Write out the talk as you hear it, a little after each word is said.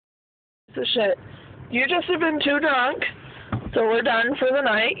So shit. You just have been too drunk, so we're done for the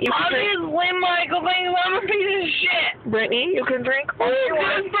night. Obviously, Michael thinks I'm a piece of shit. Brittany, you can drink all you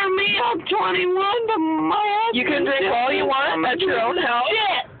want. Good for me, I'm 21, but my husband You can drink all you want at your own house.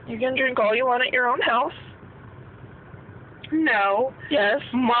 Shit. You can drink all you want at your own house. No. Yes.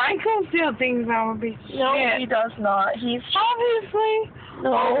 Michael still thinks I'm a piece of No, shit. he does not. He's Obviously.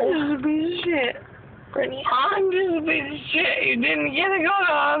 no. I'm just a piece of shit. Brittany. I'm just a piece of shit. You didn't get to go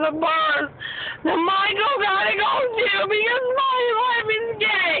to other bars that Michael got to go to because my life is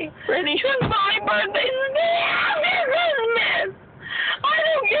gay. Brittany. Because my birthday's the day after Christmas. I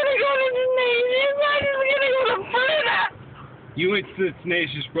don't get to go to Tenacious. I just get to go to Frida. You went to the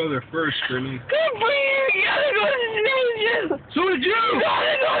Tenacious Brother first, Brittany. Good for you. You got to go to Tenacious. So did you! You got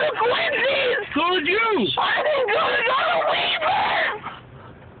to go to Quincy's. So did you! I didn't go to Weaver's.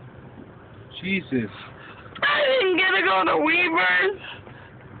 Jesus. I didn't get to go to Weaver's.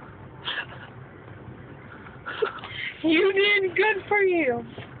 You did. Good for you.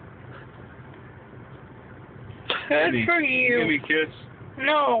 Good Brittany, for Give you. me a kiss.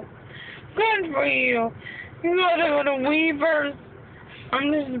 No. Good for you. You gotta go to Weaver's.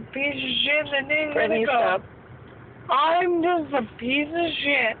 I'm just a piece of shit that didn't Brittany, get to go. stop. I'm just a piece of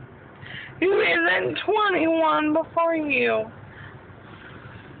shit. You isn't 21 before you.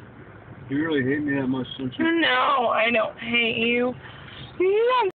 You really hate me that much, don't you? No, I don't hate you. You don't